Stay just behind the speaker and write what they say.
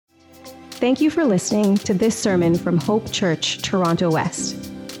Thank you for listening to this sermon from Hope Church, Toronto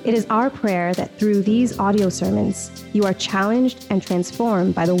West. It is our prayer that through these audio sermons, you are challenged and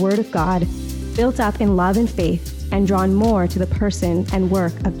transformed by the Word of God, built up in love and faith, and drawn more to the person and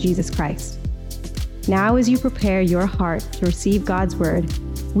work of Jesus Christ. Now, as you prepare your heart to receive God's Word,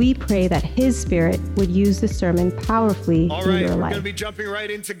 we pray that His Spirit would use the sermon powerfully in your life. All right, we're going to be jumping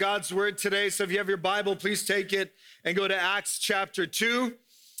right into God's Word today. So if you have your Bible, please take it and go to Acts chapter 2.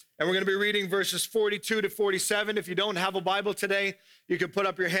 And we're going to be reading verses 42 to 47. If you don't have a Bible today, you can put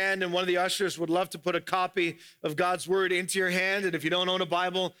up your hand, and one of the ushers would love to put a copy of God's Word into your hand. And if you don't own a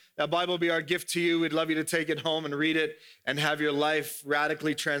Bible, that Bible will be our gift to you. We'd love you to take it home and read it and have your life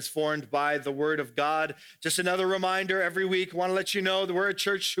radically transformed by the Word of God. Just another reminder, every week, I want to let you know that we're a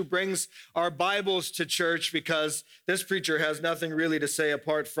church who brings our Bibles to church because this preacher has nothing really to say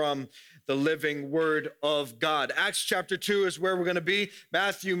apart from the living Word of God. Acts chapter 2 is where we're going to be.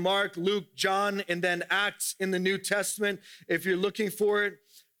 Matthew, Mark, Luke, John, and then Acts in the New Testament. If you're looking for it,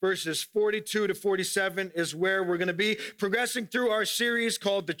 verses 42 to 47 is where we're going to be progressing through our series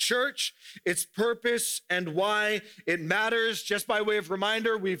called The Church, Its Purpose, and Why It Matters. Just by way of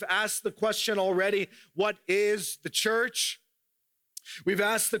reminder, we've asked the question already, what is the church? We've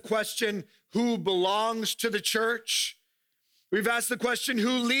asked the question, who belongs to the church? We've asked the question, who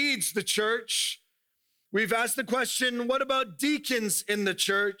leads the church? We've asked the question, what about deacons in the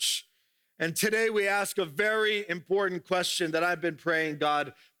church? And today we ask a very important question that I've been praying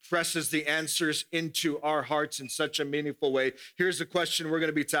God presses the answers into our hearts in such a meaningful way. Here's the question we're going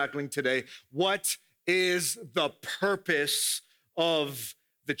to be tackling today. What is the purpose of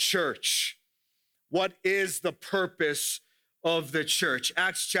the church? What is the purpose of the church?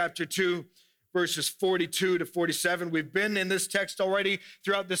 Acts chapter 2. Verses 42 to 47. We've been in this text already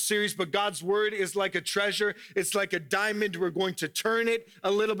throughout this series, but God's Word is like a treasure. It's like a diamond. We're going to turn it a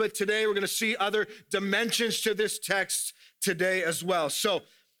little bit today. We're going to see other dimensions to this text today as well. So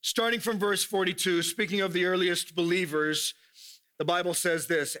starting from verse 42, speaking of the earliest believers, the Bible says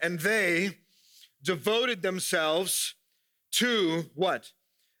this, and they devoted themselves to what?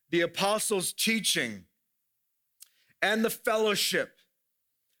 The apostles' teaching and the fellowship,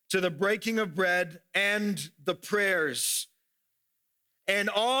 to the breaking of bread and the prayers. And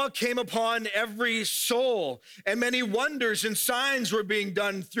awe came upon every soul, and many wonders and signs were being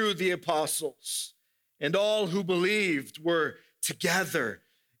done through the apostles. And all who believed were together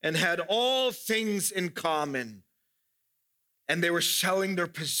and had all things in common. And they were selling their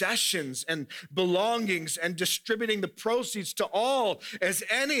possessions and belongings and distributing the proceeds to all as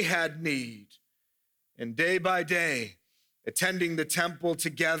any had need. And day by day, attending the temple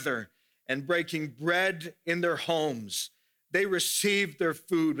together and breaking bread in their homes, they received their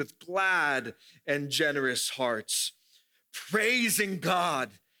food with glad and generous hearts, praising God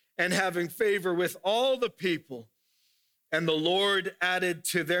and having favor with all the people. And the Lord added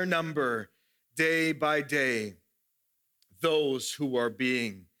to their number day by day those who are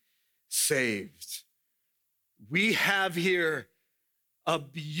being saved. We have here a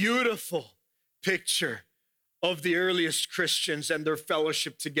beautiful picture of the earliest Christians and their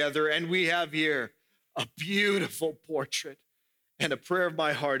fellowship together. And we have here a beautiful portrait. And a prayer of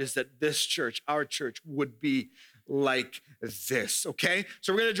my heart is that this church, our church, would be like this, okay?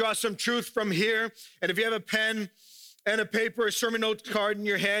 So we're going to draw some truth from here. And if you have a pen and a paper, a sermon note card in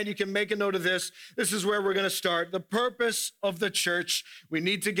your hand, you can make a note of this. This is where we're going to start. The purpose of the church, we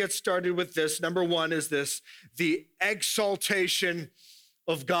need to get started with this. Number one is this, the exaltation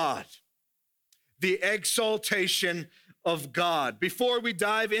of God. The exaltation of God. Before we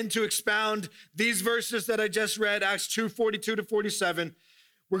dive into expound these verses that I just read, Acts 2, 42 to 47,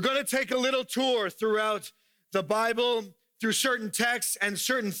 we're going to take a little tour throughout the Bible, through certain texts and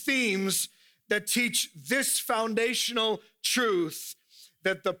certain themes that teach this foundational truth,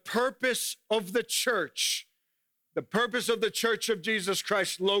 that the purpose of the church of Jesus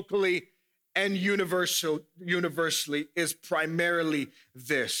Christ locally and universally is primarily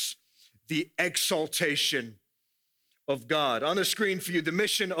this, the exaltation of God. On the screen for you, the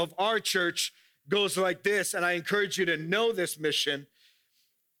mission of our church goes like this, and I encourage you to know this mission.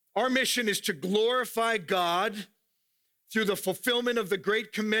 Our mission is to glorify God through the fulfillment of the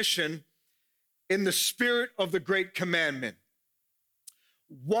Great Commission in the spirit of the Great Commandment.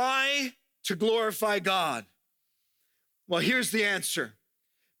 Why to glorify God? Well, here's the answer.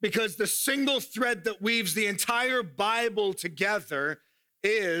 Because the single thread that weaves the entire Bible together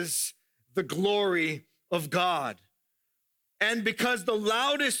is the glory of God. And because the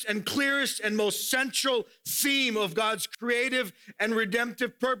loudest and clearest and most central theme of God's creative and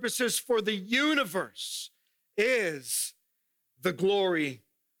redemptive purposes for the universe is the glory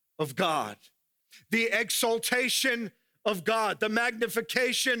of God, the exaltation of God, the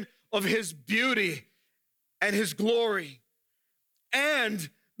magnification of his beauty and his glory, and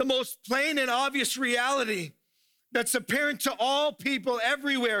the most plain and obvious reality that's apparent to all people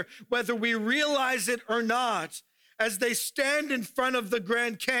everywhere, whether we realize it or not, as they stand in front of the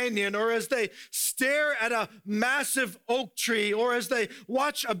Grand Canyon, or as they stare at a massive oak tree, or as they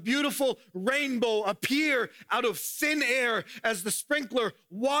watch a beautiful rainbow appear out of thin air as the sprinkler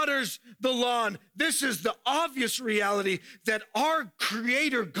waters the lawn. This is the obvious reality that our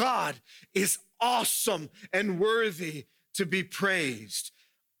Creator God is awesome and worthy to be praised.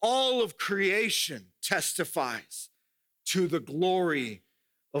 All of creation testifies to the glory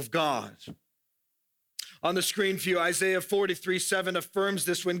of God. On the screen for you, Isaiah 43:7 affirms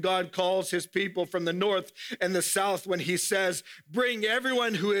this when God calls his people from the north and the south, when he says, bring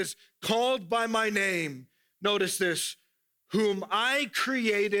everyone who is called by my name. Notice this, whom I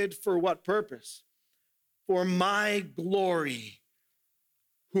created for what purpose? For my glory,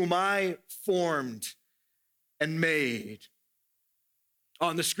 whom I formed and made.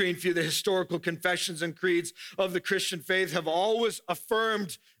 On the screen for you, the historical confessions and creeds of the Christian faith have always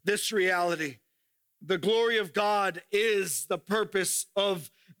affirmed this reality. The glory of God is the purpose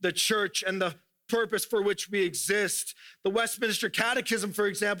of the church and the purpose for which we exist. The Westminster Catechism, for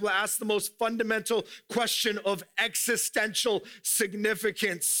example, asks the most fundamental question of existential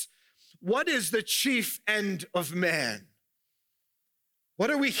significance. What is the chief end of man? What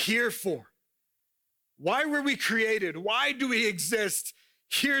are we here for? Why were we created? Why do we exist?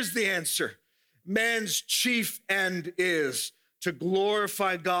 Here's the answer. Man's chief end is to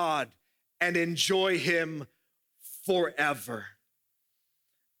glorify God and enjoy him forever.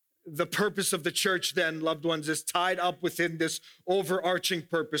 The purpose of the church then, loved ones, is tied up within this overarching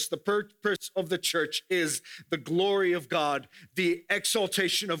purpose. The purpose of the church is the glory of God, the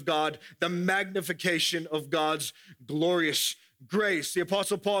exaltation of God, the magnification of God's glorious grace. The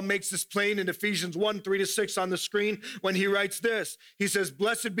Apostle Paul makes this plain in Ephesians 1:3-6 on the screen when he writes this. He says,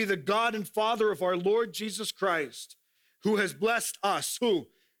 blessed be the God and Father of our Lord Jesus Christ, who has blessed us, who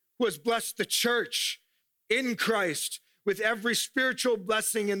has blessed the church in Christ with every spiritual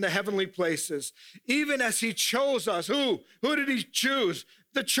blessing in the heavenly places, even as he chose us. Who did he choose?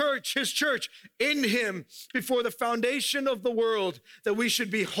 The church, his church, in him before the foundation of the world, that we should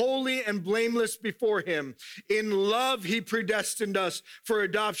be holy and blameless before him. In love, he predestined us for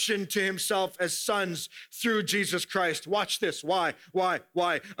adoption to himself as sons through Jesus Christ. Watch this. Why?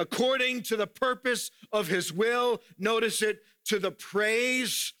 According to the purpose of his will, notice it, to the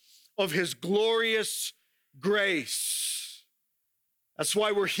praise of his glorious grace. That's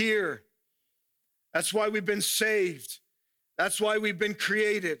why we're here. That's why we've been saved. That's why we've been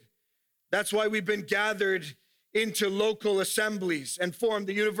created. That's why we've been gathered into local assemblies and formed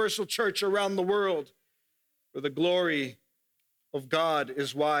the universal church around the world. For the glory of God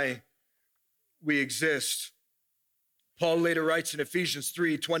is why we exist. Paul later writes in Ephesians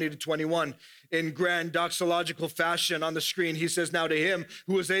 3:20-21, in grand doxological fashion on the screen, he says, now to him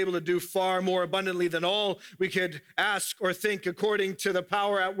who is able to do far more abundantly than all we could ask or think, according to the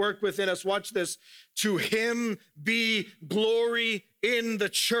power at work within us. Watch this. To him be glory in the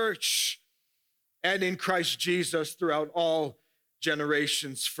church and in Christ Jesus throughout all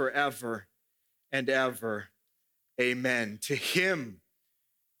generations forever and ever. Amen. To him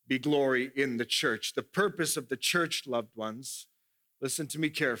be glory in the church. The purpose of the church, loved ones, listen to me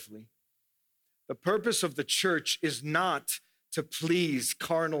carefully. The purpose of the church is not to please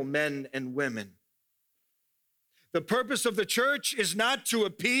carnal men and women. The purpose of the church is not to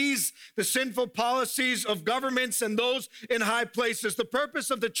appease the sinful policies of governments and those in high places. The purpose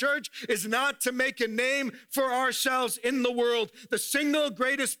of the church is not to make a name for ourselves in the world. The single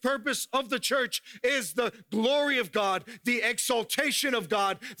greatest purpose of the church is the glory of God, the exaltation of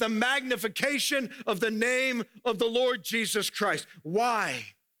God, the magnification of the name of the Lord Jesus Christ. Why?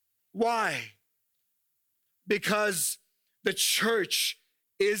 Because the church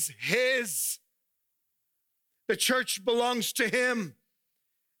is his. The church belongs to him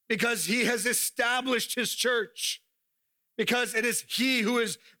because he has established his church, because it is he who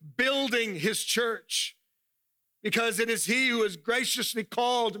is building his church, because it is he who has graciously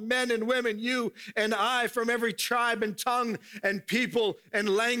called men and women, you and I, from every tribe and tongue and people and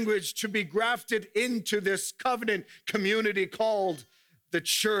language to be grafted into this covenant community called the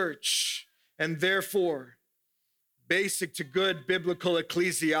church. And therefore, basic to good biblical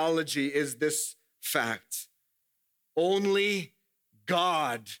ecclesiology is this fact. Only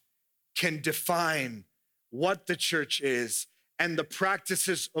God can define what the church is and the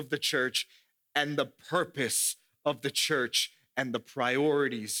practices of the church and the purpose of the church and the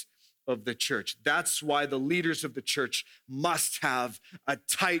priorities of the church. That's why the leaders of the church must have a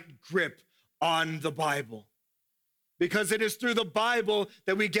tight grip on the Bible, because it is through the Bible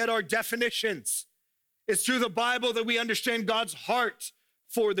that we get our definitions. It's through the Bible that we understand God's heart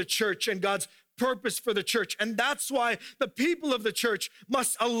for the church and God's purpose for the church. And that's why the people of the church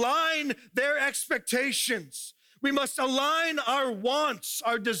must align their expectations. We must align our wants,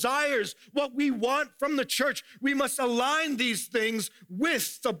 our desires, what we want from the church. We must align these things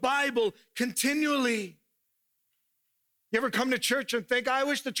with the Bible continually. You ever come to church and think, I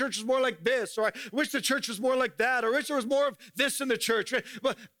wish the church was more like this, or I wish the church was more like that, or I wish there was more of this in the church?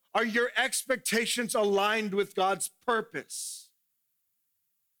 But are your expectations aligned with God's purpose?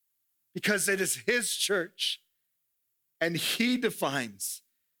 Because it is his church, and he defines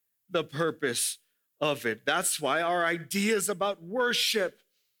the purpose of it. That's why our ideas about worship,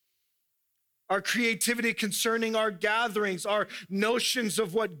 our creativity concerning our gatherings, our notions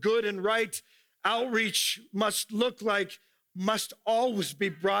of what good and right outreach must look like, must always be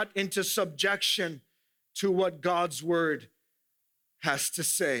brought into subjection to what God's word has to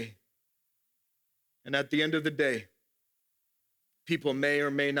say. And at the end of the day, people may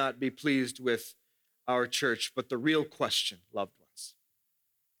or may not be pleased with our church, but the real question, loved ones,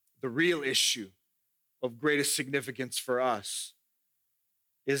 the real issue of greatest significance for us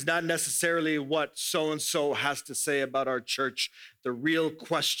is not necessarily what so-and-so has to say about our church. The real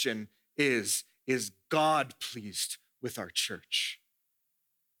question is God pleased with our church?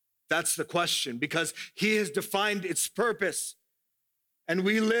 That's the question, because he has defined its purpose, and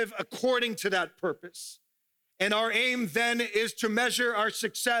we live according to that purpose. And our aim then is to measure our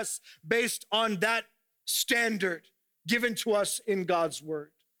success based on that standard given to us in God's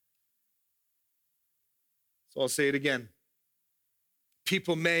word. So I'll say it again.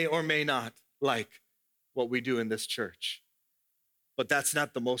 People may or may not like what we do in this church, but that's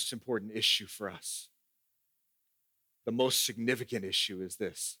not the most important issue for us. The most significant issue is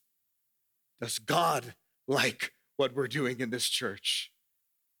this: does God like what we're doing in this church?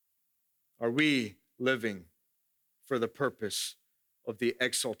 Are we living for the purpose of the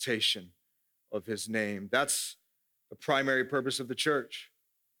exaltation of his name? That's the primary purpose of the church.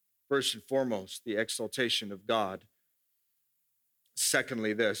 First and foremost, the exaltation of God.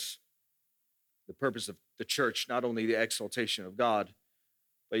 Secondly, the purpose of the church, not only the exaltation of God,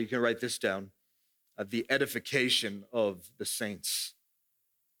 but you can write this down, the edification of the saints.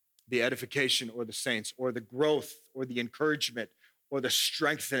 The edification or the saints, or the growth or the encouragement or the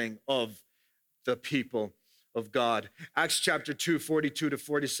strengthening of the people of God. Acts chapter 2, 42 to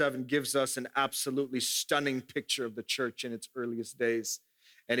 47 gives us an absolutely stunning picture of the church in its earliest days.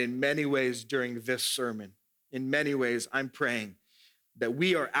 And in many ways during this sermon, in many ways, I'm praying that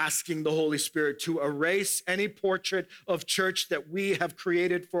we are asking the Holy Spirit to erase any portrait of church that we have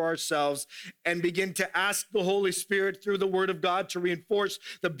created for ourselves and begin to ask the Holy Spirit through the word of God to reinforce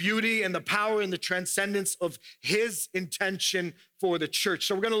the beauty and the power and the transcendence of his intention for the church.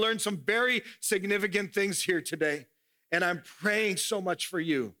 So we're going to learn some very significant things here today. And I'm praying so much for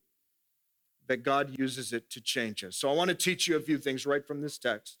you that God uses it to change us. So I want to teach you a few things right from this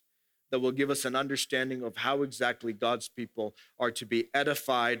text that will give us an understanding of how exactly God's people are to be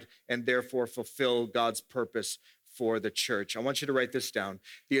edified and therefore fulfill God's purpose for the church. I want you to write this down.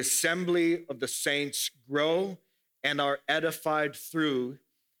 The assembly of the saints grow and are edified through,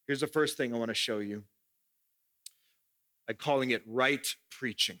 here's the first thing I want to show you. I'm calling it right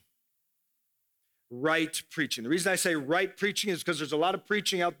preaching. Right preaching. The reason I say right preaching is because there's a lot of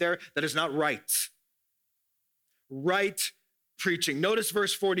preaching out there that is not right. Right preaching. Notice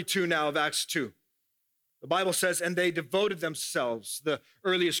verse 42 now of Acts 2. The Bible says, and they devoted themselves, the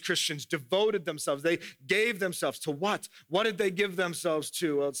earliest Christians devoted themselves. They gave themselves to what? What did they give themselves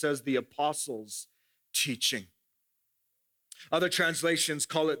to? Well, it says the apostles' teaching. Other translations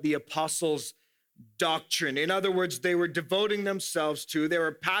call it the apostles' doctrine. In other words, they were devoting themselves to, they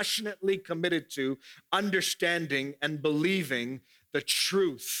were passionately committed to understanding and believing the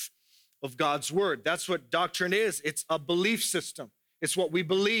truth of God's word. That's what doctrine is. It's a belief system. It's what we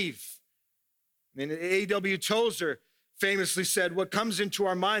believe. And A.W. Tozer famously said, what comes into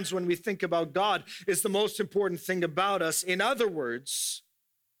our minds when we think about God is the most important thing about us. In other words,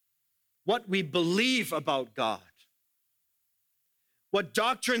 what we believe about God, what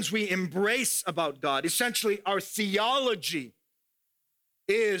doctrines we embrace about God, essentially our theology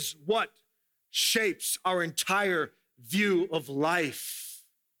is what shapes our entire view of life.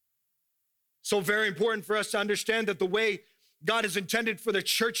 So very important for us to understand that the way God has intended for the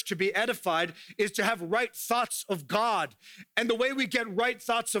church to be edified is to have right thoughts of God. And the way we get right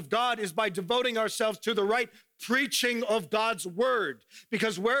thoughts of God is by devoting ourselves to the right preaching of God's word.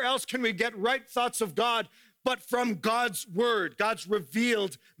 Because where else can we get right thoughts of God but from God's word, God's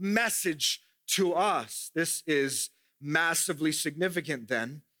revealed message to us? This is massively significant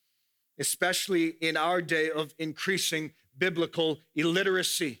then, especially in our day of increasing biblical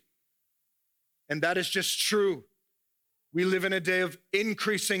illiteracy. And that is just true. We live in a day of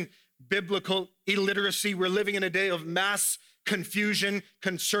increasing biblical illiteracy. We're living in a day of mass confusion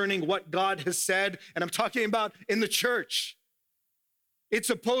concerning what God has said. And I'm talking about in the church. It's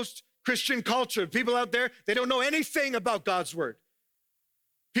a post-Christian culture. People out there, they don't know anything about God's word.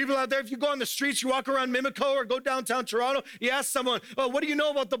 People out there, if you go on the streets, you walk around Mimico or go downtown Toronto, you ask someone, oh, what do you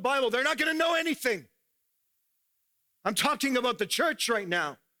know about the Bible? They're not going to know anything. I'm talking about the church right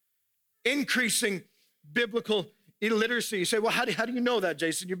now. Increasing biblical illiteracy. You say, well, how do you know that,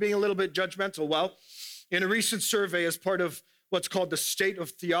 Jason? You're being a little bit judgmental. Well, in a recent survey as part of what's called the State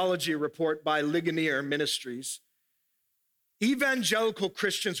of Theology report by Ligonier Ministries, evangelical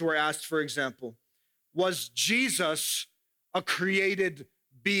Christians were asked, for example, was Jesus a created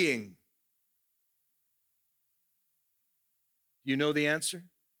being? You know the answer?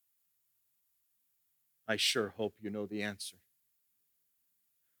 I sure hope you know the answer.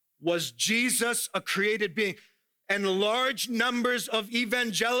 Was Jesus a created being? And large numbers of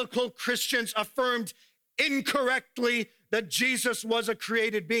evangelical Christians affirmed incorrectly that Jesus was a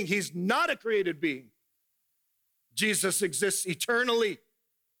created being. He's not a created being. Jesus exists eternally,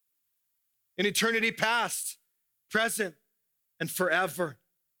 in eternity past, present, and forever.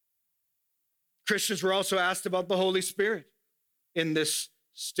 Christians were also asked about the Holy Spirit in this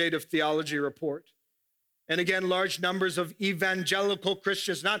State of Theology report. And again, large numbers of evangelical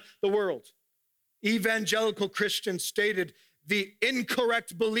Christians, not the world, evangelical Christians stated the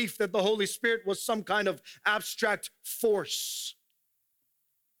incorrect belief that the Holy Spirit was some kind of abstract force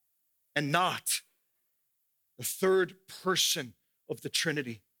and not the third person of the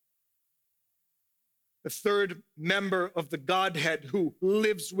Trinity, the third member of the Godhead who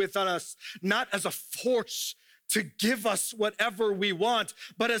lives within us, not as a force to give us whatever we want,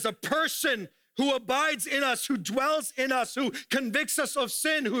 but as a person who abides in us, who dwells in us, who convicts us of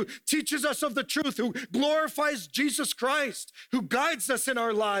sin, who teaches us of the truth, who glorifies Jesus Christ, who guides us in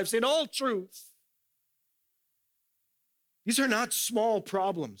our lives in all truth. These are not small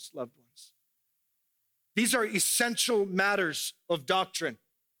problems, loved ones. These are essential matters of doctrine.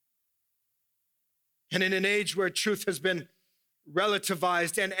 And in an age where truth has been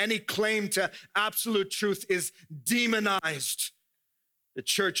relativized and any claim to absolute truth is demonized, the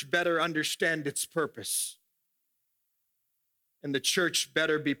church better understand its purpose. And the church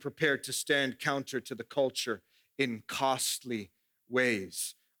better be prepared to stand counter to the culture in costly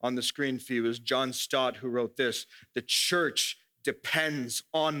ways. On the screen for you is John Stott, who wrote this: the church depends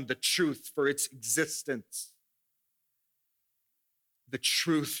on the truth for its existence. The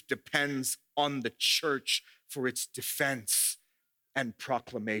truth depends on the church for its defense and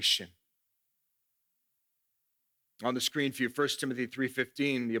proclamation. On the screen for you, 1 Timothy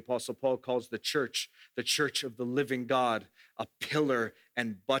 3:15, the Apostle Paul calls the church of the living God, a pillar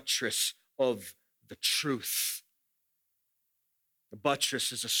and buttress of the truth. The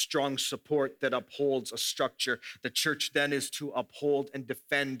buttress is a strong support that upholds a structure. The church then is to uphold and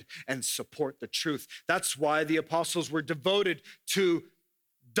defend and support the truth. That's why the apostles were devoted to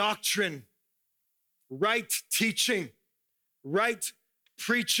doctrine, right teaching, right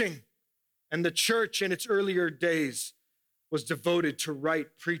preaching. And the church in its earlier days was devoted to right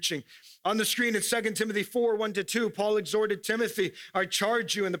preaching. On the screen in 2 Timothy 4, 1-2, Paul exhorted Timothy, I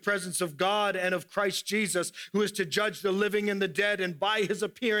charge you in the presence of God and of Christ Jesus, who is to judge the living and the dead, and by his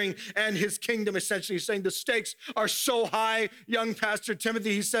appearing and his kingdom. Essentially, he's saying the stakes are so high. Young Pastor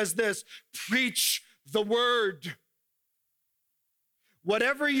Timothy, he says this: preach the word.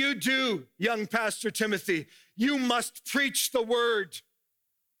 Whatever you do, young Pastor Timothy, you must preach the word.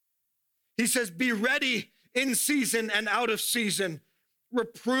 He says, be ready in season and out of season.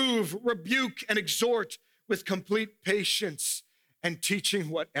 Reprove, rebuke, and exhort with complete patience and teaching.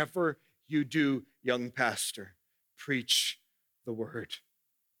 Whatever you do, young pastor, preach the word.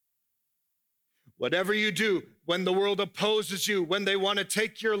 Whatever you do, when the world opposes you, when they want to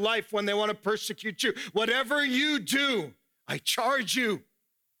take your life, when they want to persecute you, whatever you do, I charge you,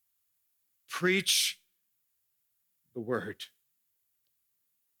 preach the word.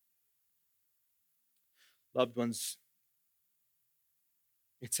 Loved ones,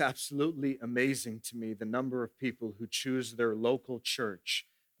 it's absolutely amazing to me the number of people who choose their local church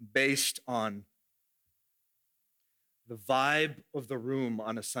based on the vibe of the room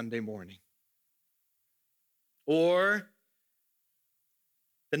on a Sunday morning, or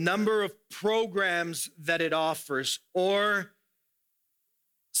the number of programs that it offers, or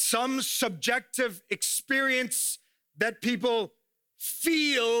some subjective experience that people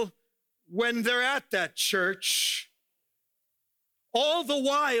feel when they're at that church, all the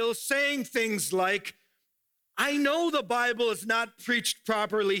while saying things like, I know the Bible is not preached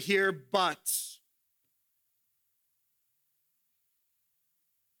properly here, but.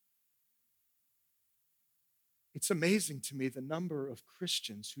 It's amazing to me the number of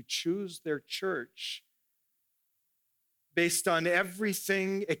Christians who choose their church based on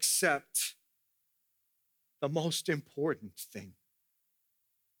everything except the most important thing.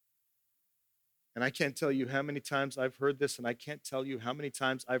 And I can't tell you how many times I've heard this, and I can't tell you how many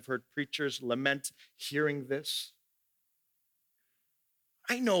times I've heard preachers lament hearing this.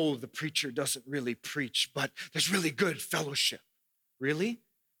 I know the preacher doesn't really preach, but there's really good fellowship. Really?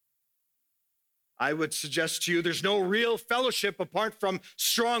 I would suggest to you there's no real fellowship apart from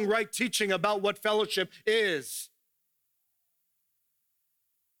strong right teaching about what fellowship is.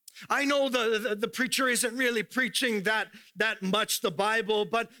 I know the preacher isn't really preaching that much the Bible,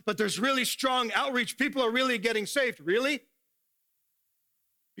 but there's really strong outreach. People are really getting saved. Really?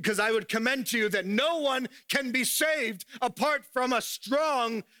 Because I would commend to you that no one can be saved apart from a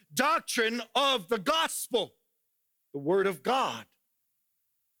strong doctrine of the gospel, the word of God.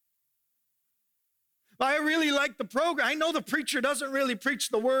 I really like the program. I know the preacher doesn't really preach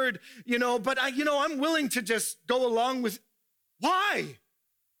the word, but I'm willing to just go along with. Why?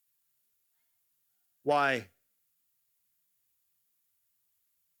 Why?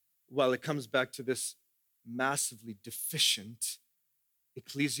 Well, it comes back to this massively deficient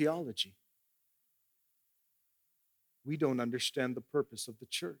ecclesiology. We don't understand the purpose of the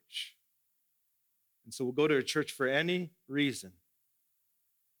church. And so we'll go to a church for any reason.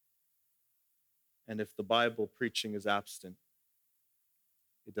 And if the Bible preaching is absent,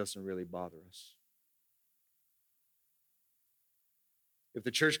 it doesn't really bother us. If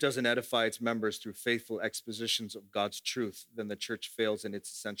the church doesn't edify its members through faithful expositions of God's truth, then the church fails in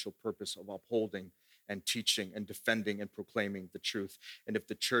its essential purpose of upholding and teaching and defending and proclaiming the truth. And if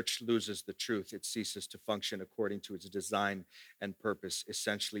the church loses the truth, it ceases to function according to its design and purpose,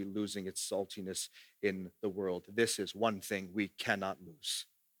 essentially losing its saltiness in the world. This is one thing we cannot lose.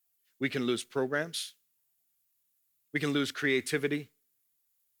 We can lose programs. We can lose creativity.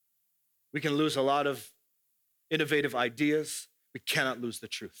 We can lose a lot of innovative ideas. We cannot lose the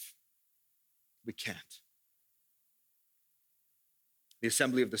truth. We can't. The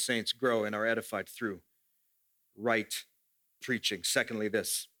assembly of the saints grow and are edified through right preaching. Secondly,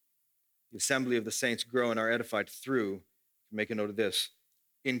 this. The assembly of the saints grow and are edified through, make a note of this,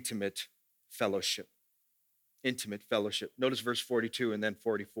 intimate fellowship. Intimate fellowship. Notice verse 42 and then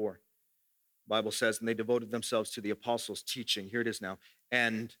 44. The Bible says, and they devoted themselves to the apostles' teaching. Here it is now.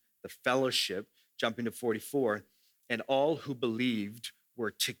 And the fellowship, jumping to 44, and all who believed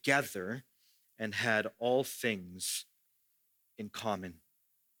were together and had all things in common.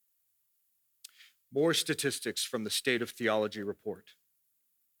 More statistics from the State of Theology report.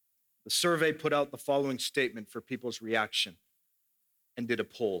 The survey put out the following statement for people's reaction and did a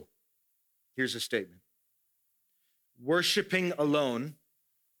poll. Here's a statement. Worshiping alone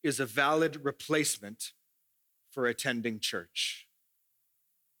is a valid replacement for attending church.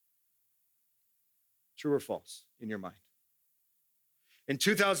 True or false in your mind? In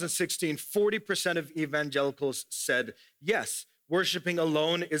 2016, 40% of evangelicals said, yes, worshiping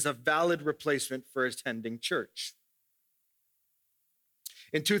alone is a valid replacement for attending church.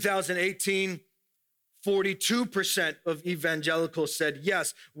 In 2018, 42% of evangelicals said,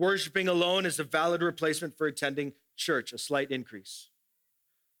 yes, worshiping alone is a valid replacement for attending church, a slight increase.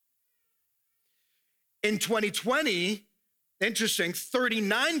 In 2020, interesting,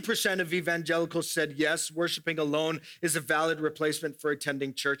 39% of evangelicals said, yes, worshiping alone is a valid replacement for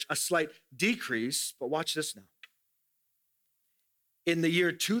attending church, a slight decrease, but watch this now. In the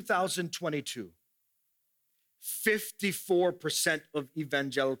year 2022, 54% of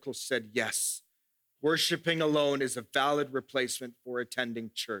evangelicals said, yes, worshiping alone is a valid replacement for attending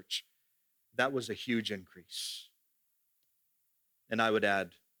church. That was a huge increase. And I would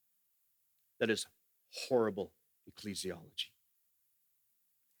add, that is horrible ecclesiology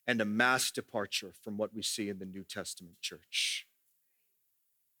and a mass departure from what we see in the New Testament church.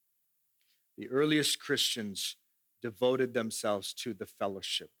 The earliest Christians devoted themselves to the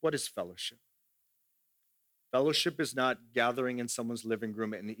fellowship. What is fellowship? Fellowship is not gathering in someone's living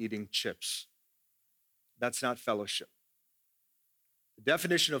room and eating chips. That's not fellowship. The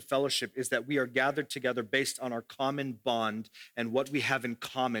definition of fellowship is that we are gathered together based on our common bond and what we have in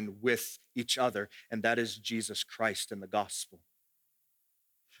common with each other, and that is Jesus Christ and the gospel.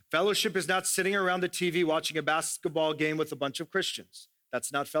 Fellowship is not sitting around the TV watching a basketball game with a bunch of Christians.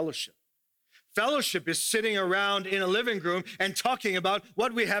 That's not fellowship. Fellowship is sitting around in a living room and talking about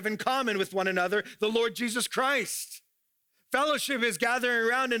what we have in common with one another, the Lord Jesus Christ. Fellowship is gathering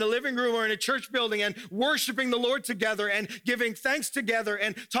around in a living room or in a church building and worshiping the Lord together and giving thanks together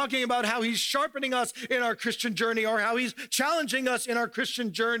and talking about how he's sharpening us in our Christian journey or how he's challenging us in our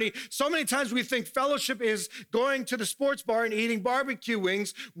Christian journey. So many times we think fellowship is going to the sports bar and eating barbecue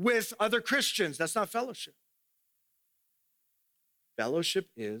wings with other Christians. That's not fellowship. Fellowship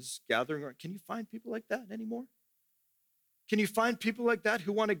is gathering around. Can you find people like that anymore? Can you find people like that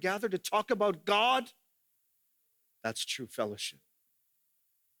who want to gather to talk about God? That's true fellowship.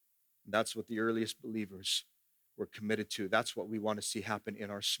 That's what the earliest believers were committed to. That's what we want to see happen in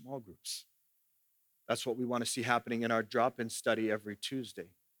our small groups. That's what we want to see happening in our drop-in study every Tuesday.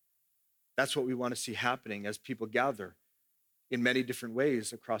 That's what we want to see happening as people gather in many different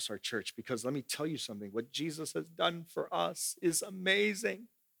ways across our church. Because let me tell you something, what Jesus has done for us is amazing.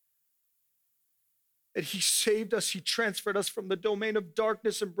 That he saved us, he transferred us from the domain of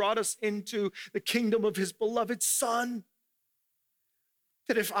darkness and brought us into the kingdom of his beloved Son.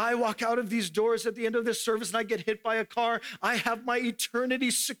 That if I walk out of these doors at the end of this service and I get hit by a car, I have my eternity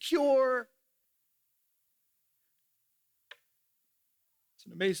secure. It's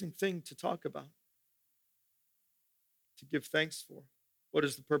an amazing thing to talk about, to give thanks for. What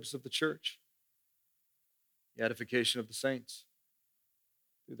is the purpose of the church? The edification of the saints.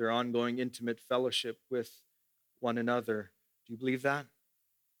 Through their ongoing intimate fellowship with one another. Do you believe that?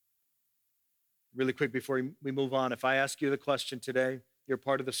 Really quick before we move on, if I ask you the question today, you're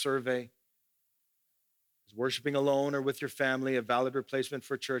part of the survey. Is worshiping alone or with your family a valid replacement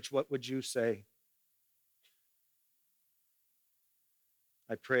for church? What would you say?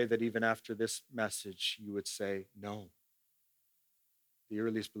 I pray that even after this message, you would say, no. The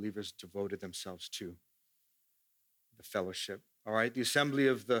earliest believers devoted themselves to the fellowship. All right, the assembly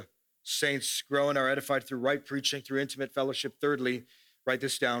of the saints grow and are edified through right preaching, through intimate fellowship. Thirdly, write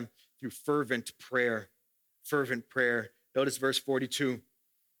this down, through fervent prayer. Fervent prayer. Notice verse 42.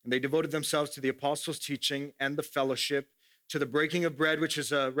 And they devoted themselves to the apostles' teaching and the fellowship, to the breaking of bread, which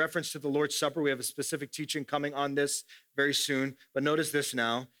is a reference to the Lord's Supper. We have a specific teaching coming on this very soon. But notice this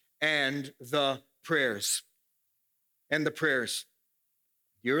now, and the prayers. And the prayers.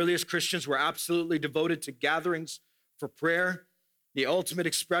 The earliest Christians were absolutely devoted to gatherings for prayer, the ultimate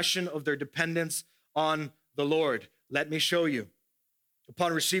expression of their dependence on the Lord. Let me show you.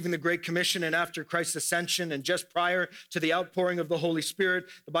 Upon receiving the Great Commission and after Christ's ascension and just prior to the outpouring of the Holy Spirit,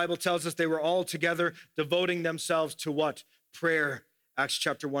 the Bible tells us they were all together devoting themselves to what? Prayer. Acts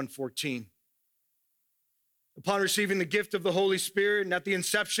chapter 1:14. Upon receiving the gift of the Holy Spirit and at the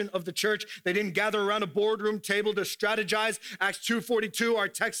inception of the church, they didn't gather around a boardroom table to strategize. Acts 2:42, our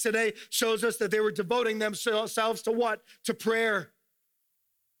text today, shows us that they were devoting themselves to what? To prayer.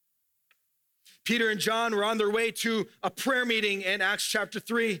 Peter and John were on their way to a prayer meeting in Acts chapter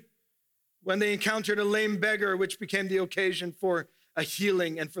 3 when they encountered a lame beggar, which became the occasion for a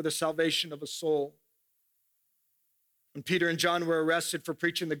healing and for the salvation of a soul. When Peter and John were arrested for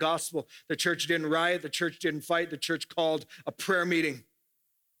preaching the gospel, the church didn't riot, the church didn't fight, the church called a prayer meeting,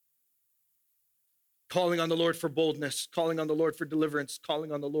 calling on the Lord for boldness, calling on the Lord for deliverance,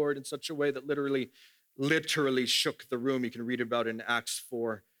 calling on the Lord in such a way that literally shook the room. You can read about it in Acts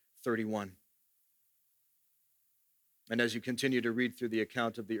 4:31. And as you continue to read through the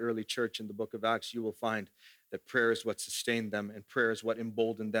account of the early church in the book of Acts, you will find that prayer is what sustained them, and prayer is what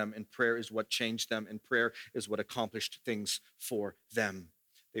emboldened them, and prayer is what changed them, and prayer is what accomplished things for them.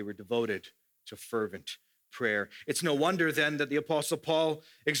 They were devoted to fervent prayer. It's no wonder then that the Apostle Paul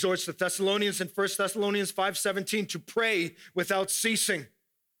exhorts the Thessalonians in 1 Thessalonians 5:17 to pray without ceasing.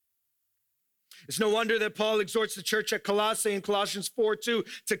 It's no wonder that Paul exhorts the church at Colossae in Colossians 4:2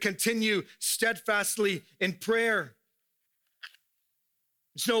 to continue steadfastly in prayer.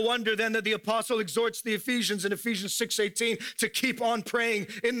 It's no wonder then that the apostle exhorts the Ephesians in Ephesians 6:18 to keep on praying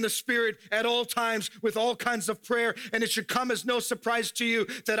in the Spirit at all times with all kinds of prayer. And it should come as no surprise to you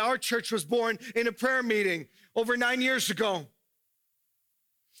that our church was born in a prayer meeting over 9 years ago.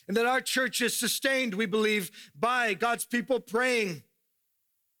 And that our church is sustained, we believe, by God's people praying.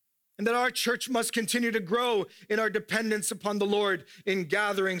 And that our church must continue to grow in our dependence upon the Lord in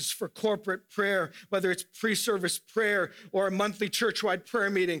gatherings for corporate prayer, whether it's pre-service prayer or a monthly church-wide prayer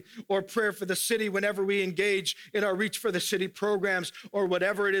meeting or prayer for the city whenever we engage in our Reach for the City programs or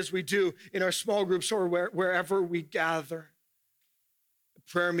whatever it is we do in our small groups or wherever we gather. The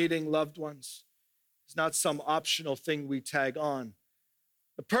prayer meeting, loved ones, is not some optional thing we tag on,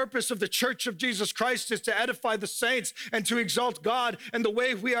 The purpose of the church of Jesus Christ is to edify the saints and to exalt God. And the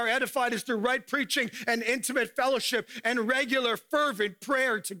way we are edified is through right preaching and intimate fellowship and regular fervent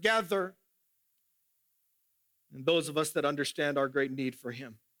prayer together. And those of us that understand our great need for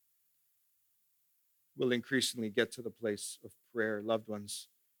him will increasingly get to the place of prayer. Loved ones,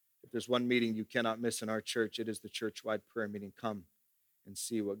 if there's one meeting you cannot miss in our church, it is the church-wide prayer meeting. Come and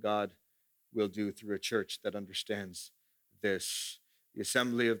see what God will do through a church that understands this. The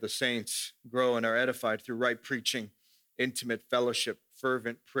assembly of the saints grow and are edified through right preaching, intimate fellowship,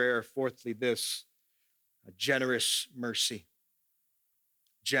 fervent prayer. Fourthly, this, a generous mercy.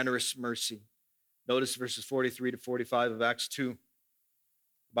 Generous mercy. Notice verses 43 to 45 of Acts 2.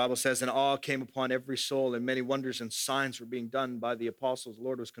 The Bible says, and awe came upon every soul, and many wonders and signs were being done by the apostles. The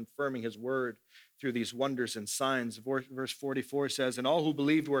Lord was confirming his word through these wonders and signs. Verse 44 says, and all who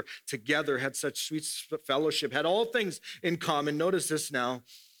believed were together, had such sweet fellowship, had all things in common. Notice this now.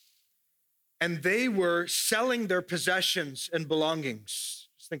 And they were selling their possessions and belongings.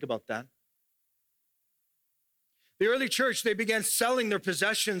 Just think about that. The early church, they began selling their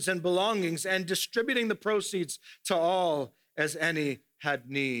possessions and belongings and distributing the proceeds to all as any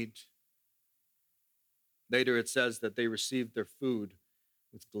had need. Later it says that they received their food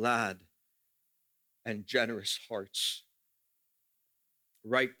with glad and generous hearts.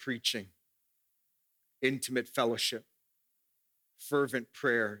 Right preaching, intimate fellowship, fervent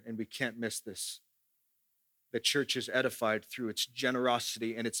prayer, and we can't miss this. The church is edified through its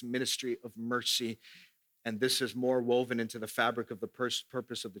generosity and its ministry of mercy, and this is more woven into the fabric of the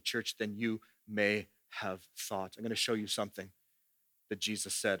purpose of the church than you may have thought. I'm going to show you something that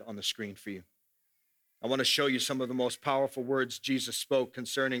Jesus said on the screen for you. I want to show you some of the most powerful words Jesus spoke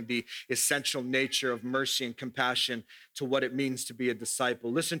concerning the essential nature of mercy and compassion to what it means to be a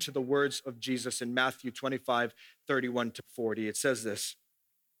disciple. Listen to the words of Jesus in Matthew 25, 31 to 40. It says this,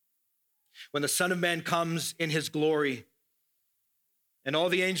 when the Son of Man comes in his glory and all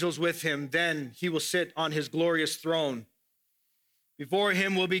the angels with him, then he will sit on his glorious throne. Before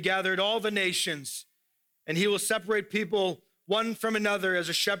him will be gathered all the nations, and he will separate people one from another as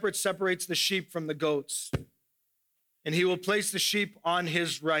a shepherd separates the sheep from the goats. And he will place the sheep on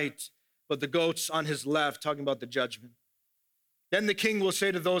his right, but the goats on his left, talking about the judgment. Then the king will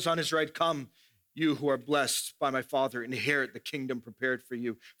say to those on his right, come, you who are blessed by my Father, inherit the kingdom prepared for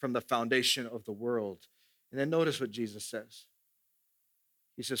you from the foundation of the world. And then notice what Jesus says.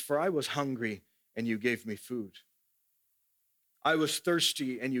 He says, for I was hungry and you gave me food. I was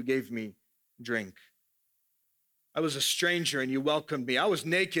thirsty and you gave me drink. I was a stranger and you welcomed me. I was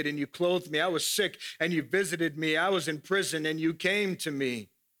naked and you clothed me. I was sick and you visited me. I was in prison and you came to me.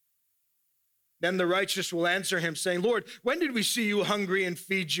 Then the righteous will answer him saying, Lord, when did we see you hungry and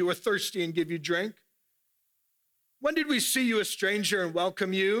feed you, or thirsty and give you drink? When did we see you a stranger and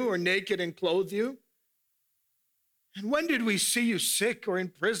welcome you, or naked and clothe you? And when did we see you sick or in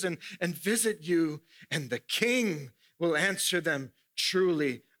prison and visit you? And the king will answer them,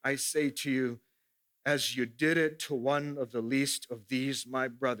 truly, I say to you, as you did it to one of the least of these, my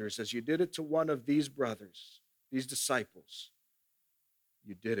brothers, as you did it to one of these brothers, these disciples,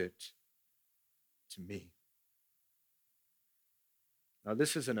 you did it to me. Now,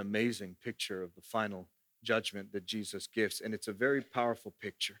 this is an amazing picture of the final judgment that Jesus gives, and it's a very powerful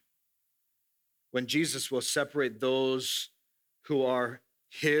picture. When Jesus will separate those who are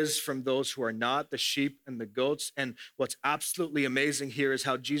his from those who are not, the sheep and the goats. And what's absolutely amazing here is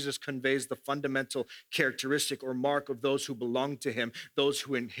how Jesus conveys the fundamental characteristic or mark of those who belong to him, those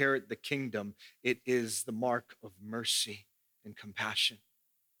who inherit the kingdom. It is the mark of mercy and compassion.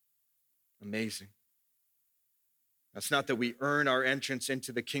 Amazing. That's not that we earn our entrance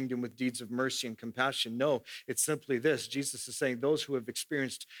into the kingdom with deeds of mercy and compassion. No, it's simply this. Jesus is saying those who have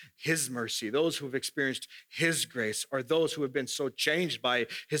experienced his mercy, those who have experienced his grace, are those who have been so changed by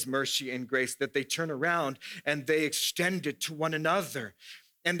his mercy and grace that they turn around and they extend it to one another.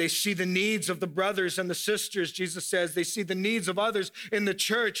 And they see the needs of the brothers and the sisters. Jesus says they see the needs of others in the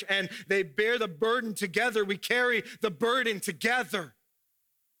church and they bear the burden together. We carry the burden together.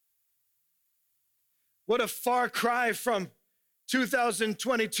 What a far cry from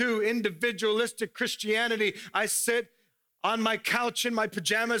 2022 individualistic Christianity. I sit on my couch in my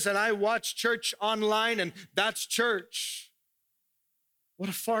pajamas and I watch church online, and that's church. What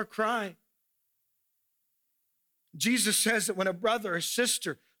a far cry. Jesus says that when a brother or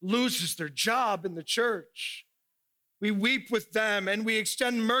sister loses their job in the church, We weep with them and we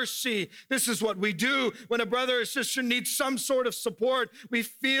extend mercy. This is what we do. When a brother or sister needs some sort of support, we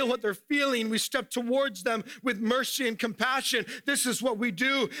feel what they're feeling. We step towards them with mercy and compassion. This is what we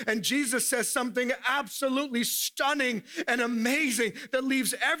do. And Jesus says something absolutely stunning and amazing that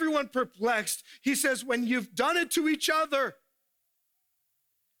leaves everyone perplexed. He says, when you've done it to each other,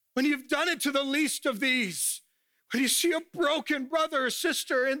 when you've done it to the least of these, when you see a broken brother or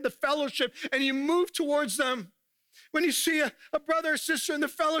sister in the fellowship and you move towards them, when you see a brother or sister in the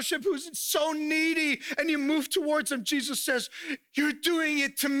fellowship who's so needy and you move towards them, Jesus says, you're doing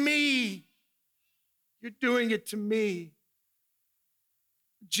it to me. You're doing it to me.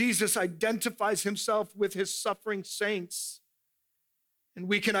 Jesus identifies himself with his suffering saints, and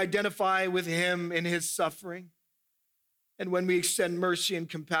we can identify with him in his suffering. And when we extend mercy and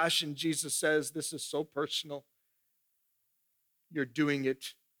compassion, Jesus says, this is so personal. You're doing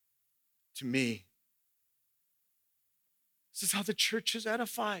it to me. This is how the church is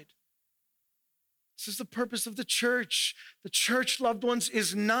edified. This is the purpose of the church. The church, loved ones,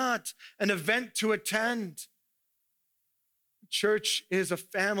 is not an event to attend. The church is a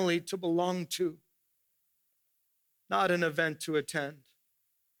family to belong to, not an event to attend,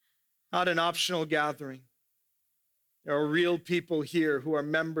 not an optional gathering. There are real people here who are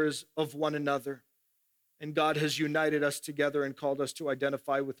members of one another, and God has united us together and called us to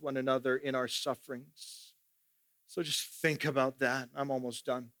identify with one another in our sufferings. So just think about that. I'm almost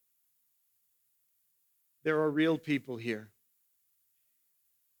done. There are real people here.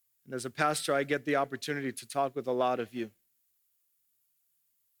 And as a pastor, I get the opportunity to talk with a lot of you.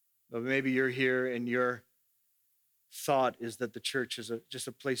 But maybe you're here and your thought is that the church is just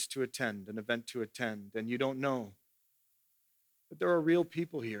a place to attend, an event to attend, and you don't know. But there are real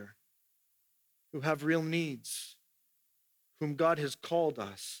people here who have real needs, whom God has called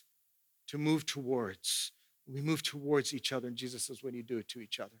us to move towards. We move towards each other, and Jesus says, when you do it to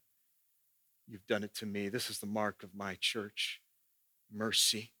each other, you've done it to me. This is the mark of my church,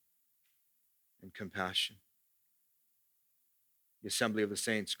 mercy and compassion. The assembly of the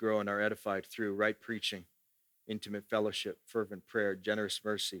saints grow and are edified through right preaching, intimate fellowship, fervent prayer, generous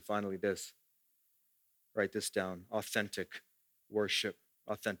mercy. Finally, this. Write this down. Authentic worship.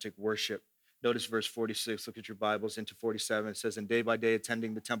 Authentic worship. Notice verse 46, look at your Bibles, into 47. It says, and day by day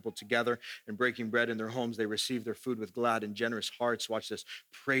attending the temple together and breaking bread in their homes, they received their food with glad and generous hearts. Watch this,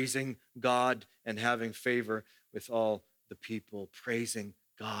 praising God and having favor with all the people. Praising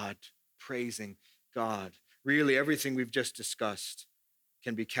God, praising God. Really, everything we've just discussed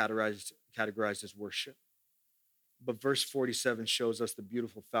can be categorized as worship. But verse 47 shows us the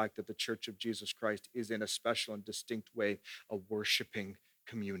beautiful fact that the Church of Jesus Christ is in a special and distinct way a worshiping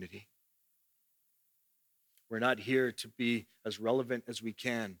community. We're not here to be as relevant as we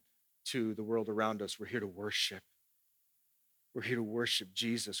can to the world around us. We're here to worship. We're here to worship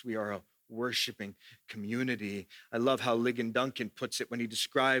Jesus. We are a worshiping community. I love how Ligon Duncan puts it when he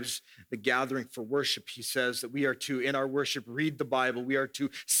describes the gathering for worship. He says that we are to, in our worship, read the Bible. We are to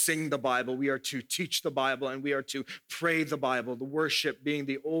sing the Bible. We are to teach the Bible, and we are to pray the Bible. The worship being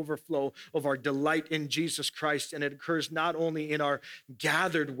the overflow of our delight in Jesus Christ. And it occurs not only in our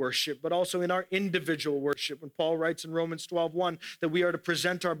gathered worship, but also in our individual worship. When Paul writes in Romans 12:1 that we are to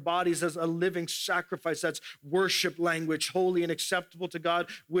present our bodies as a living sacrifice, that's worship language, holy and acceptable to God,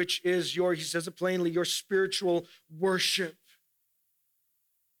 which is he says it plainly, your spiritual worship.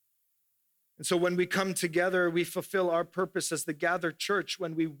 And so when we come together, we fulfill our purpose as the gathered church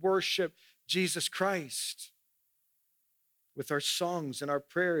when we worship Jesus Christ with our songs and our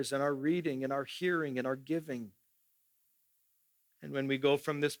prayers and our reading and our hearing and our giving. And when we go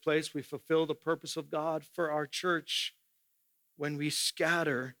from this place, we fulfill the purpose of God for our church when we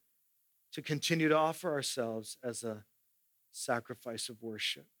scatter to continue to offer ourselves as a sacrifice of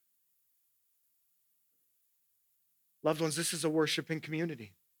worship. Loved ones, this is a worshiping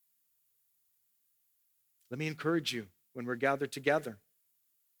community. Let me encourage you when we're gathered together,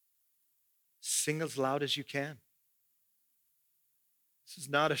 sing as loud as you can. This is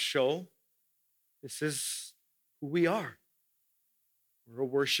not a show. This is who we are. We're a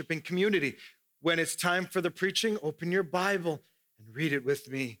worshiping community. When it's time for the preaching, open your Bible and read it with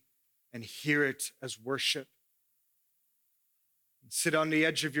me and hear it as worship. And sit on the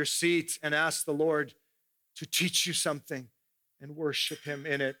edge of your seat and ask the Lord to teach you something and worship him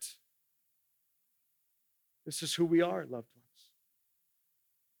in it. This is who we are, loved ones.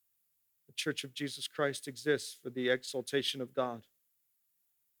 The Church of Jesus Christ exists for the exaltation of God,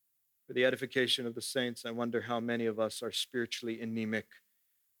 for the edification of the saints. I wonder how many of us are spiritually anemic,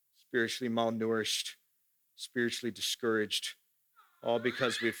 spiritually malnourished, spiritually discouraged, all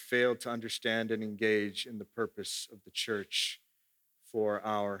because we've failed to understand and engage in the purpose of the church for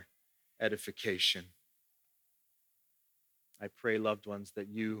our edification. I pray, loved ones, that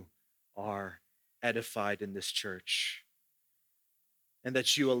you are edified in this church and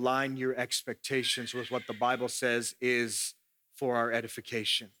that you align your expectations with what the Bible says is for our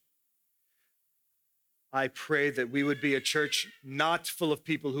edification. I pray that we would be a church not full of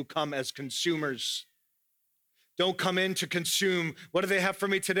people who come as consumers. Don't come in to consume. What do they have for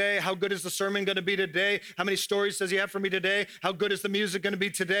me today? How good is the sermon going to be today? How many stories does he have for me today? How good is the music going to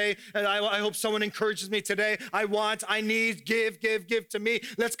be today? And I hope someone encourages me today. I need, give to me.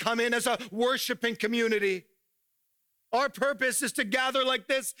 Let's come in as a worshiping community. Our purpose is to gather like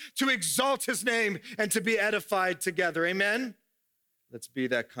this, to exalt his name and to be edified together. Amen? Let's be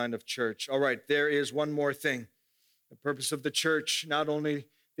that kind of church. All right, there is one more thing. The purpose of the church, not only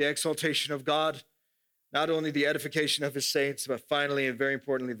the exaltation of God, not only the edification of his saints, but finally, and very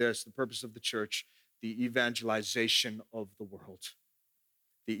importantly, this, the purpose of the church, the evangelization of the world.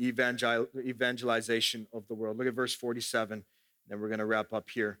 The evangelization of the world. Look at verse 47, then we're going to wrap up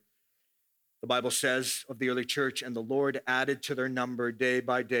here. The Bible says of the early church, and the Lord added to their number day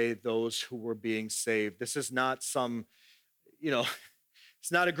by day those who were being saved. This is not some,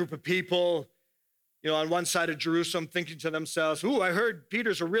 it's not a group of people, on one side of Jerusalem thinking to themselves, ooh, I heard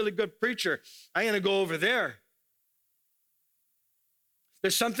Peter's a really good preacher. I'm going to go over there.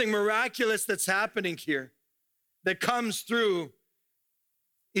 There's something miraculous that's happening here that comes through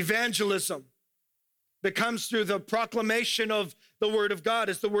evangelism, that comes through the proclamation of the word of God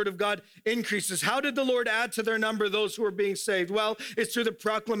as the word of God increases. How did the Lord add to their number those who are being saved? Well, it's through the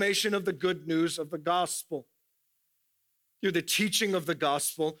proclamation of the good news of the gospel, through the teaching of the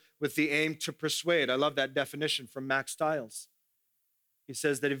gospel with the aim to persuade. I love that definition from Max Stiles. He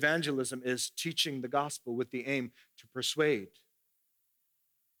says that evangelism is teaching the gospel with the aim to persuade,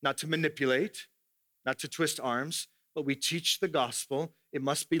 not to manipulate, not to twist arms, but we teach the gospel. It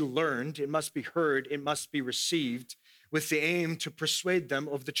must be learned, it must be heard, it must be received with the aim to persuade them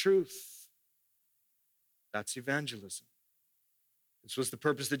of the truth. That's evangelism. This was the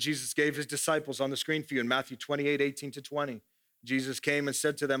purpose that Jesus gave his disciples on the screen for you in Matthew 28:18-20. Jesus came and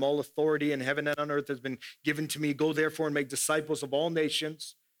said to them, all authority in heaven and on earth has been given to me. Go therefore and make disciples of all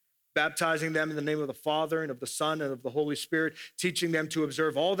nations, baptizing them in the name of the Father and of the Son and of the Holy Spirit, teaching them to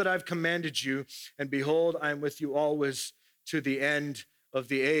observe all that I've commanded you. And behold, I am with you always to the end of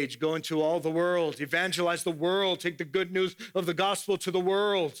the age. Go into all the world, evangelize the world, take the good news of the gospel to the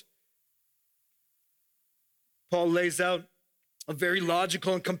world. Paul lays out a very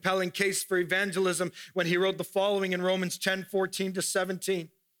logical and compelling case for evangelism when he wrote the following in Romans 10:14-17.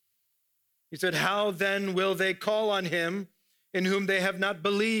 He said, how then will they call on him in whom they have not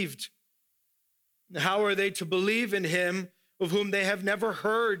believed? How are they to believe in him of whom they have never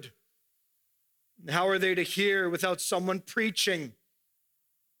heard? How are they to hear without someone preaching?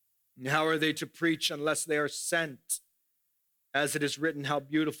 And how are they to preach unless they are sent? As it is written, how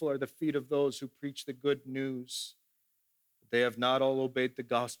beautiful are the feet of those who preach the good news. They have not all obeyed the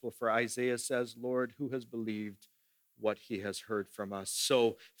gospel, for Isaiah says, Lord, who has believed what he has heard from us?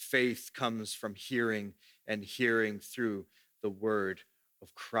 So faith comes from hearing, and hearing through the word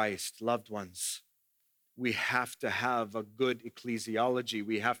of Christ. Loved ones, we have to have a good ecclesiology.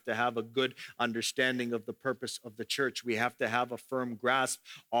 We have to have a good understanding of the purpose of the church. We have to have a firm grasp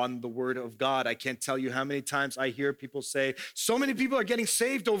on the word of God. I can't tell you how many times I hear people say, so many people are getting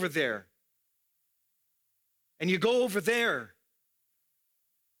saved over there. And you go over there,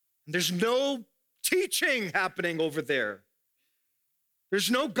 and there's no teaching happening over there. There's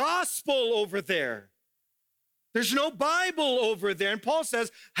no gospel over there. There's no Bible over there. And Paul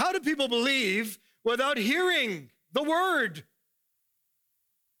says, how do people believe without hearing the word?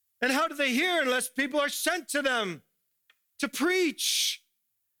 And how do they hear unless people are sent to them to preach?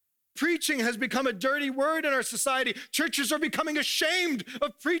 Preaching has become a dirty word in our society. Churches are becoming ashamed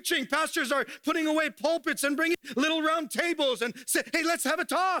of preaching. Pastors are putting away pulpits and bringing little round tables and say, hey, let's have a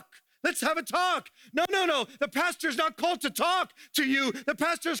talk. Let's have a talk. No. The pastor's not called to talk to you. The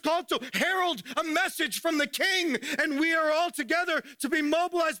pastor's called to herald a message from the King. And we are all together to be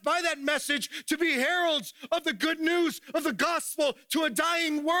mobilized by that message, to be heralds of the good news of the gospel to a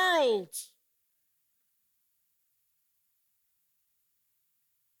dying world.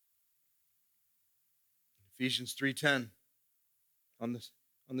 Ephesians 3:10 on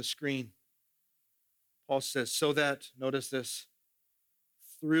the screen. Paul says, so that, notice this,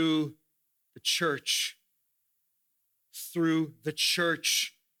 through the church,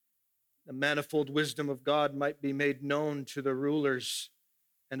 the manifold wisdom of God might be made known to the rulers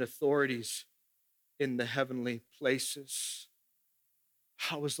and authorities in the heavenly places.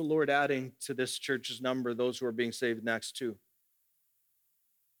 how is the Lord adding to this church's number those who are being saved next too?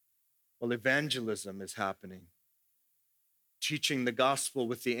 Well, evangelism is happening. Teaching the gospel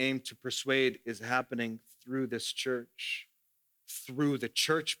with the aim to persuade is happening through this church. Through the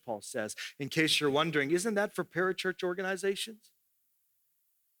church, Paul says. In case you're wondering, isn't that for parachurch organizations?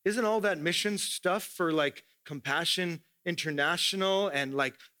 Isn't all that missions stuff for like Compassion International and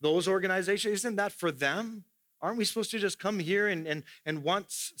like those organizations, isn't that for them? Aren't we supposed to just come here and want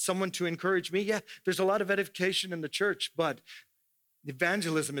someone to encourage me? Yeah, there's a lot of edification in the church, but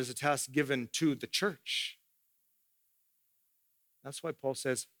evangelism is a task given to the church. That's why Paul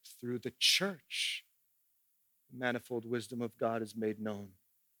says, through the church, the manifold wisdom of God is made known.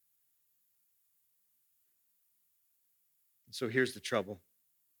 So here's the trouble.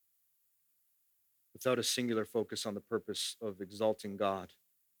 Without a singular focus on the purpose of exalting God,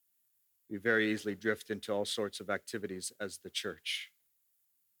 we very easily drift into all sorts of activities as the church.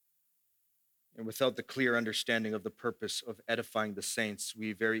 And without the clear understanding of the purpose of edifying the saints,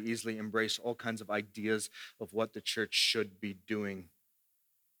 we very easily embrace all kinds of ideas of what the church should be doing.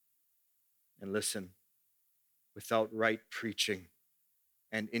 And listen, without right preaching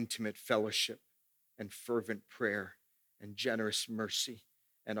and intimate fellowship and fervent prayer and generous mercy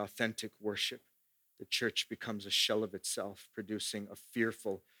and authentic worship, the church becomes a shell of itself, producing a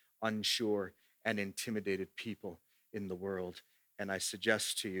fearful, unsure, and intimidated people in the world. And I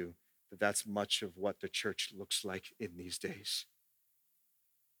suggest to you that that's much of what the church looks like in these days.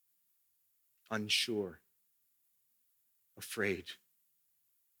 Unsure, afraid,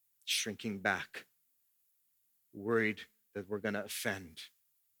 shrinking back, worried that we're going to offend.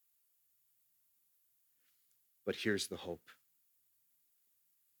 But here's the hope.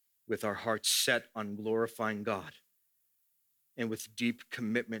 With our hearts set on glorifying God, and with deep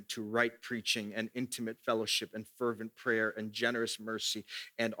commitment to right preaching and intimate fellowship and fervent prayer and generous mercy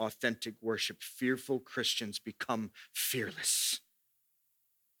and authentic worship, fearful Christians become fearless.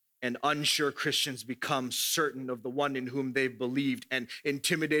 And unsure Christians become certain of the one in whom they've believed, and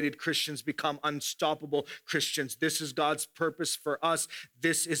intimidated Christians become unstoppable Christians. This is God's purpose for us.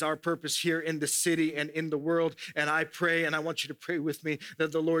 This is our purpose here in the city and in the world. And I pray, and I want you to pray with me,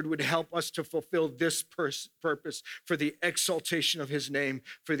 that the Lord would help us to fulfill this purpose for the exaltation of his name,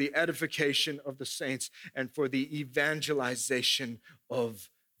 for the edification of the saints, and for the evangelization of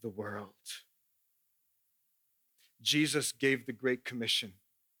the world. Jesus gave the Great Commission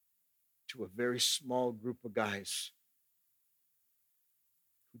to a very small group of guys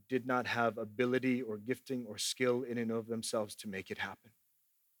who did not have ability or gifting or skill in and of themselves to make it happen.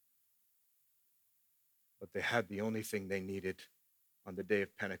 But they had the only thing they needed on the day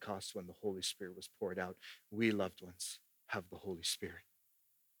of Pentecost when the Holy Spirit was poured out. We, loved ones, have the Holy Spirit.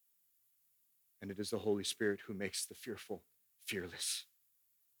 And it is the Holy Spirit who makes the fearful fearless.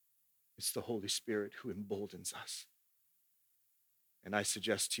 It's the Holy Spirit who emboldens us. And I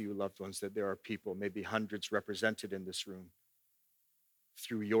suggest to you, loved ones, that there are people, maybe hundreds represented in this room,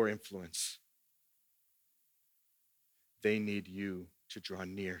 through your influence. They need you to draw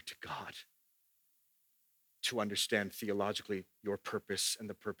near to God, to understand theologically your purpose and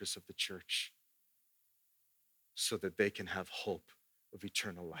the purpose of the church, so that they can have hope of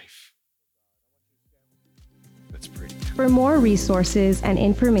eternal life. Let's pray. For more resources and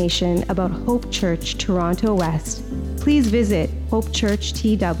information about Hope Church Toronto West, please visit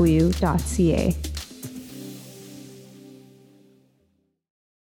hopechurchtw.ca.